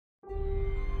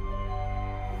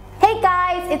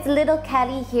it's Little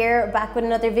Kelly here, back with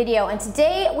another video, and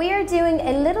today we are doing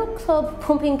a Little Club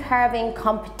pumpkin carving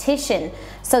competition.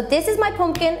 So this is my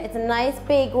pumpkin, it's a nice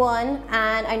big one,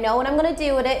 and I know what I'm going to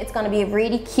do with it. It's going to be a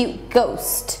really cute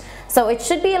ghost. So it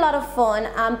should be a lot of fun.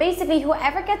 Basically,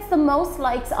 whoever gets the most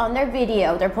likes on their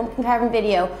video, their pumpkin carving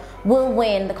video, will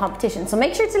win the competition. So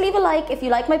make sure to leave a like if you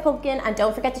like my pumpkin, and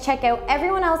don't forget to check out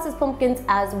everyone else's pumpkins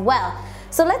as well.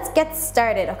 So let's get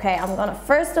started. Okay, I'm gonna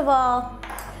first of all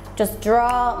just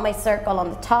draw my circle on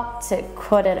the top to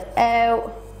cut it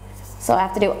out. So I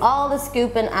have to do all the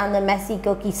scooping and the messy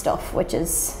gooky stuff, which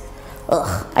is,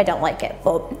 I don't like it,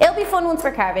 but it'll be fun once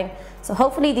we're carving. So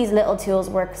hopefully these little tools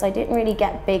work, because I didn't really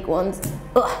get big ones.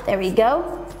 There we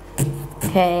go.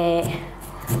 Okay.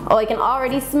 Oh, I can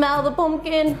already smell the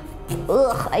pumpkin.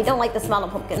 I don't like the smell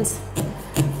of pumpkins.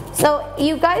 So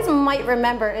you guys might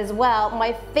remember as well,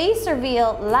 my face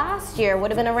reveal last year would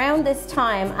have been around this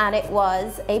time, and it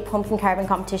was a pumpkin carving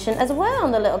competition as well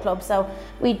in the Little Club. So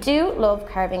we do love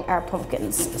carving our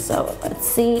pumpkins. So let's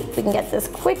see if we can get this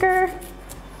quicker.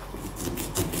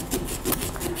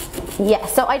 Yeah,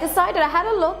 so I decided, I had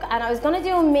a look and I was gonna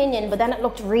do a minion, but then it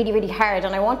looked really, really hard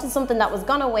and I wanted something that was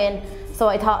gonna win. So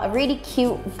I thought a really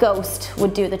cute ghost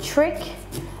would do the trick.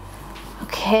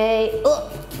 Okay,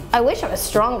 I wish I was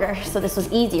stronger so this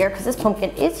was easier, because this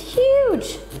pumpkin is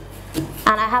huge.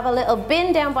 And I have a little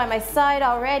bin down by my side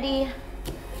already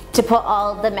to put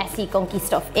all the messy gunky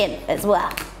stuff in as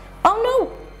well. Oh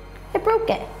no, I broke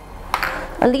it.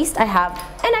 At least I have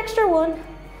an extra one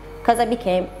because I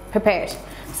became prepared.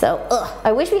 So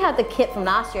I wish we had the kit from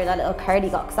last year that little card he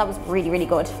got, because that was really, really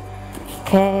good.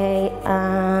 Okay,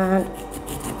 and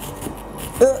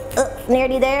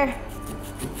nearly there.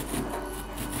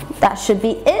 That should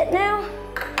be it now.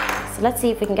 So let's see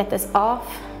if we can get this off.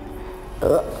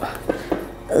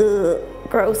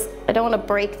 Gross. I don't want to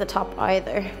break the top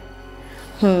either.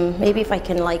 Maybe if I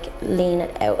can like lean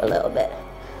it out a little bit.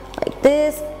 Like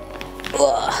this.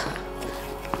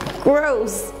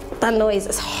 Gross. That noise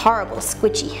is horrible,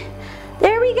 squishy.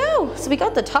 There we go. So we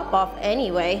got the top off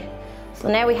anyway. So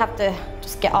now we have to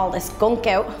just get all this gunk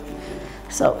out.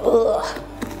 So,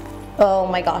 oh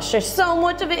my gosh, there's so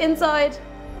much of it inside.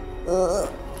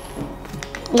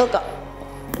 Look up.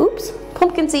 Oops,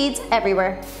 pumpkin seeds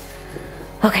everywhere.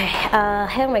 Okay, how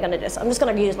am I gonna do this? I'm just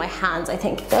gonna use my hands, I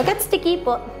think. They'll get sticky,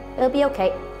 but it'll be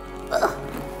okay.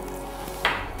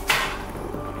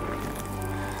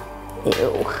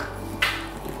 Ew.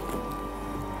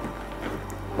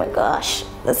 Oh my gosh,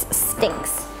 this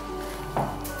stinks.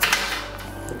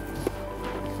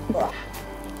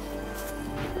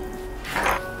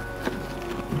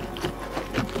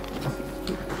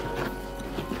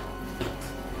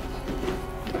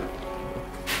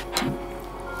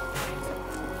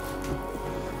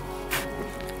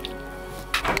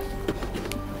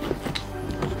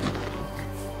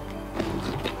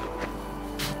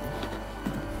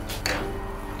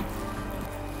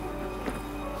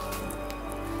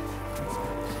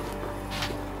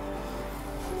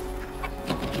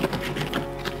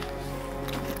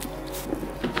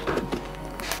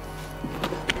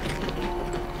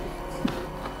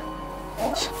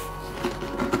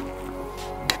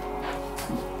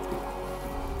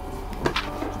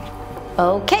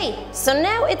 Okay, so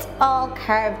now it's all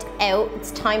carved out.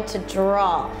 It's time to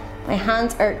draw. My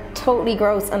hands are totally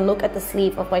gross, and look at the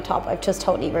sleeve of my top. I've just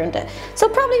totally ruined it. So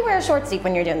probably wear a short sleeve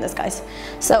when you're doing this, guys.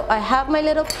 So I have my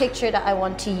little picture that I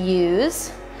want to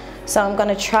use. So I'm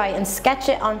gonna try and sketch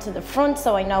it onto the front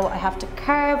so I know what I have to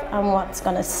carve and what's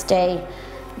gonna stay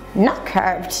not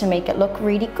carved to make it look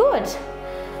really good.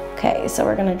 Okay, so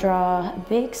we're gonna draw a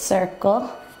big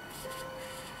circle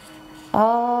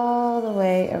all the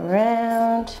way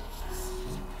around.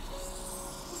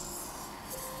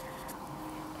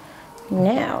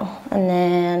 Now, and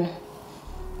then,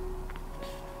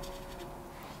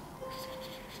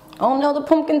 oh no, the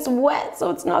pumpkin's wet, so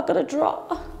it's not gonna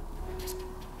draw.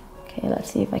 Okay,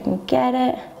 let's see if I can get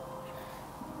it.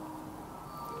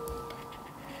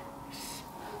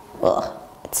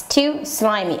 It's too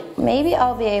slimy. Maybe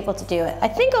I'll be able to do it. I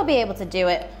think I'll be able to do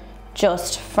it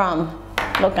just from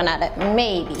looking at it,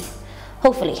 maybe,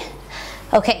 hopefully.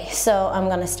 Okay, so I'm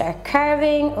gonna start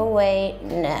carving away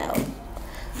now.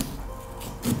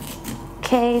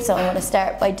 Okay, so I'm gonna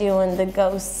start by doing the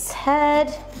ghost's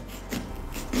head.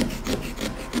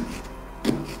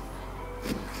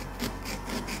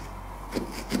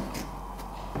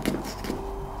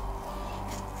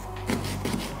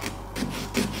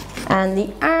 And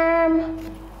the arm.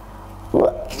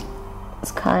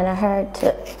 It's kind of hard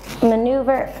to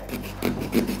maneuver.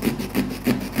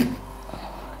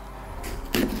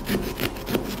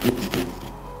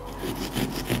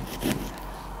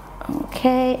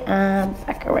 Okay, and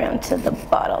back around to the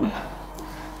bottom.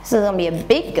 This is gonna be a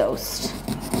big ghost.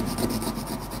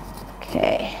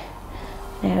 Okay,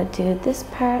 now do this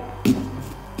part.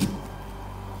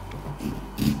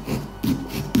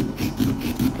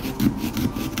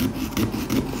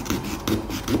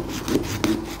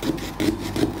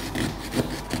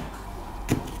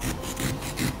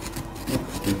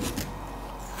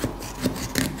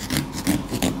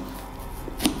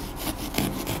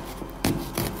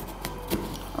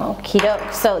 Okie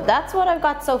doke, so that's what I've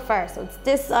got so far. So it's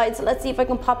this side, so let's see if I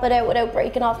can pop it out without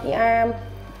breaking off the arm.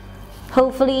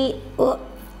 Hopefully,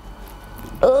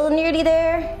 nearly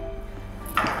there.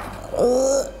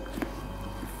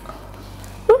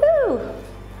 Woohoo!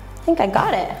 I think I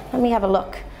got it. Let me have a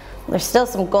look. There's still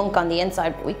some gunk on the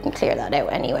inside, but we can clear that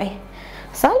out anyway.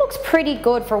 So that looks pretty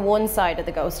good for one side of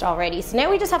the ghost already. So now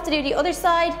we just have to do the other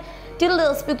side, do the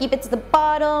little spooky bits at the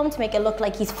bottom to make it look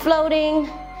like he's floating.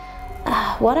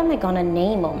 What am I gonna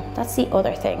name him? That's the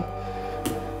other thing.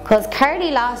 Because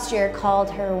Carly last year called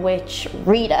her witch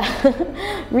Rita.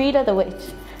 Rita the witch.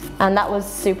 And that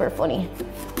was super funny.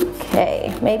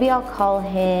 Okay, maybe I'll call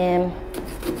him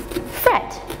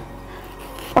Fred.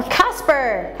 Or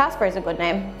Casper. Casper is a good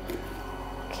name.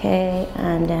 Okay,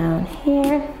 and down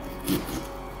here.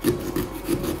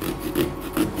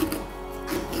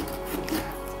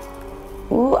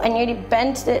 Ooh, I nearly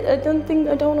bent it. I don't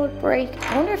want to break.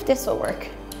 I wonder if this will work.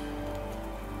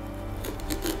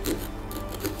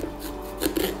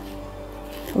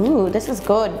 Ooh, this is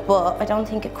good, but I don't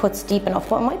think it cuts deep enough.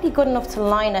 But it might be good enough to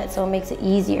line it so it makes it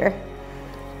easier.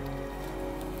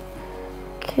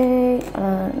 Okay,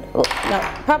 and oh, no,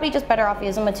 probably just better off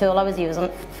using my tool I was using.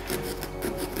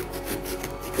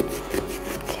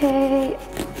 Okay.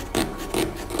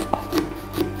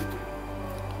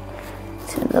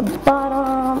 To the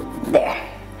bottom, there.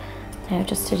 Now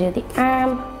just to do the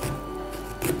arm.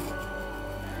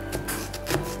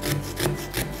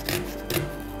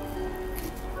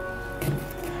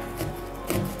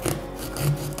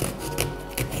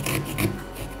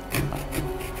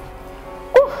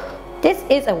 Ooh, this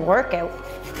is a workout.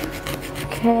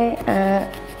 Okay, I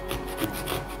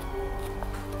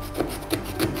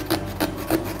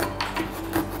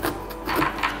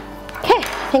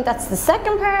think that's the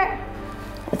second part.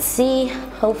 Let's see,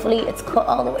 hopefully it's cut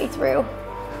all the way through.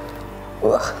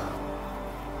 Ugh.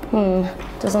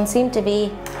 Doesn't seem to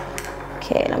be.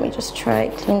 Okay, let me just try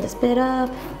clean this bit up.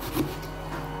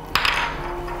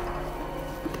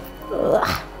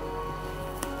 Ugh.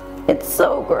 It's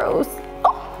so gross.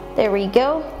 Oh, there we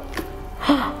go.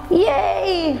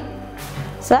 Yay!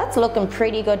 So that's looking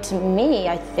pretty good to me,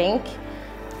 I think.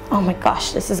 Oh my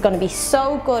gosh, this is gonna be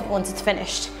so good once it's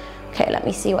finished. Okay, let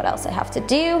me see what else I have to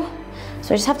do.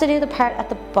 So I just have to do the part at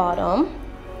the bottom.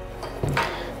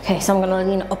 Okay, so I'm gonna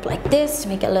lean up like this to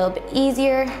make it a little bit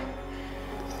easier.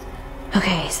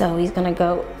 Okay, so he's gonna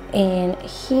go in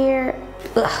here.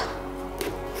 Ugh.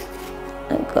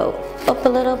 And go up a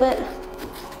little bit.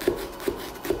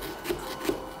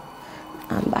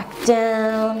 And back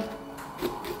down.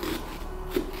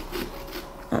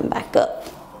 And back up.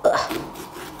 Ugh.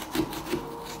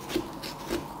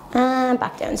 And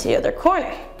back down to the other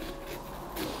corner.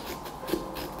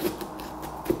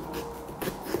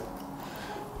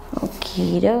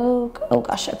 Okie doke. Oh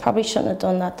gosh, I probably shouldn't have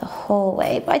done that the whole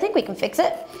way, but I think we can fix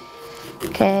it.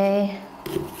 Okay.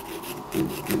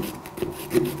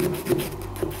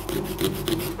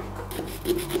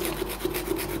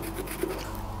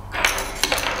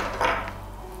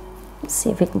 Let's see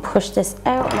if we can push this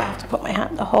out. I have to put my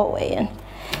hand the whole way in.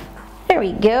 There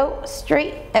we go,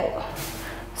 straight out.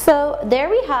 So there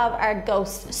we have our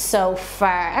ghost so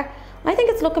far. I think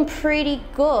it's looking pretty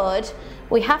good.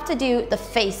 We have to do the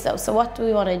face though, so what do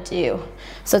we want to do?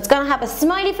 So it's going to have a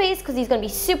smiley face because he's going to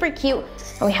be super cute,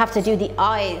 and we have to do the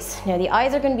eyes. Now the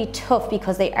eyes are going to be tough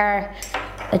because they are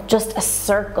just a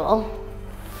circle,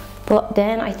 but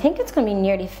then I think it's going to be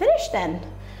nearly finished then.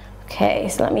 Okay,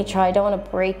 so let me try. I don't want to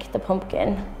break the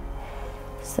pumpkin.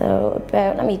 So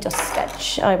about, let me just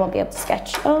sketch. I won't be able to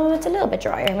sketch. Oh, it's a little bit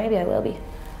drier. Maybe I will be.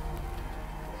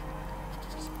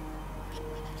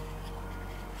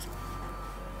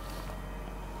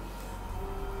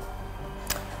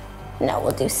 No,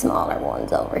 we'll do smaller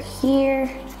ones over here,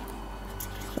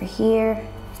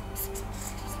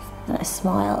 and a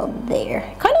smile there.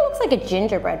 Kind of looks like a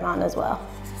gingerbread man as well.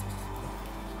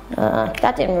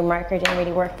 That marker didn't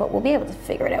really work, but we'll be able to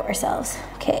figure it out ourselves.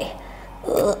 Okay.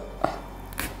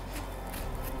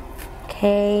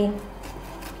 Okay.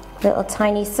 Little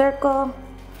tiny circle.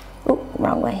 Oh,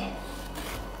 wrong way.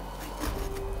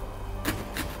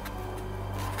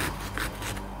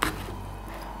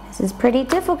 This is pretty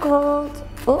difficult.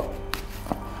 Oh,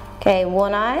 okay,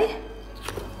 one eye.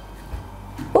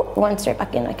 Oh, one straight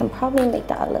back in. I can probably make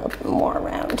that a little bit more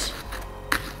round.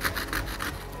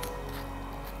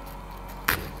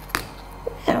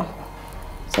 Now,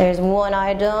 so there's one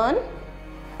eye done.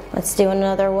 Let's do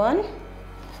another one.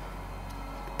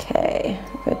 Okay,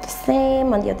 do the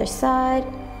same on the other side.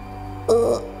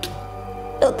 Ugh.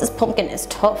 Oh, this pumpkin is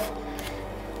tough.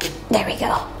 There we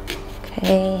go.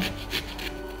 Okay.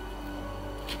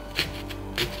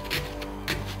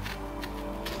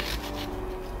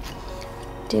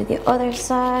 Do the other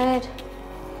side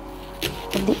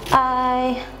of the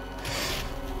eye.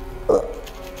 Ugh.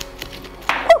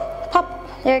 Oh,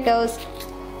 pop, there it goes.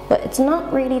 But it's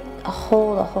not really a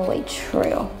hole the whole way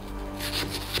through.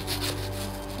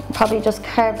 Probably just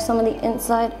carve some of the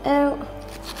inside out.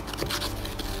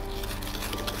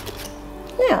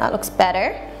 Yeah, that looks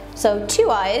better. So 2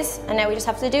 eyes, and now we just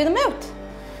have to do the mouth.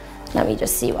 Let me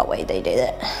just see what way they did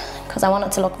it, because I want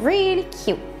it to look really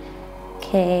cute.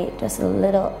 Okay, just a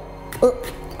little,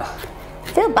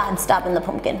 feel bad stabbing the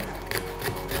pumpkin.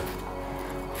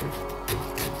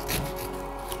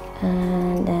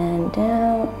 And then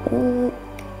down,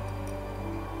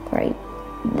 right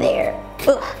there.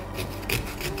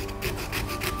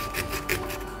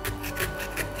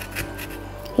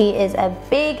 He is a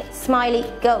big smiley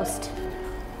ghost.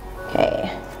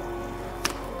 Okay,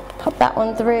 pop that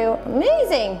one through.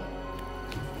 Amazing.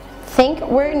 Think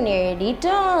we're nearly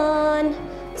done.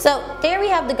 So there we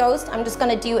have the ghost. I'm just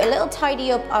gonna do a little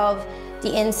tidy up of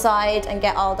the inside and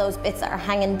get all those bits that are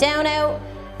hanging down out.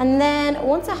 And then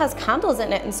once it has candles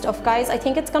in it and stuff, guys, I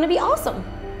think it's gonna be awesome.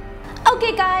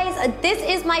 Okay guys, this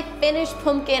is my finished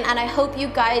pumpkin and I hope you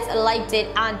guys liked it.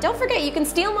 And don't forget, you can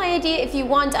steal my idea if you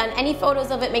want, and any photos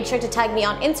of it, make sure to tag me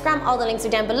on Instagram. All the links are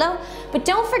down below. But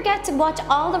don't forget to watch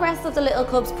all the rest of the Little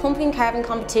Cubs pumpkin carving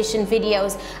competition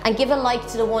videos and give a like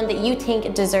to the one that you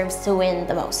think deserves to win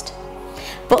the most.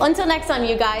 But until next time,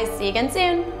 you guys, see you again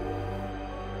soon.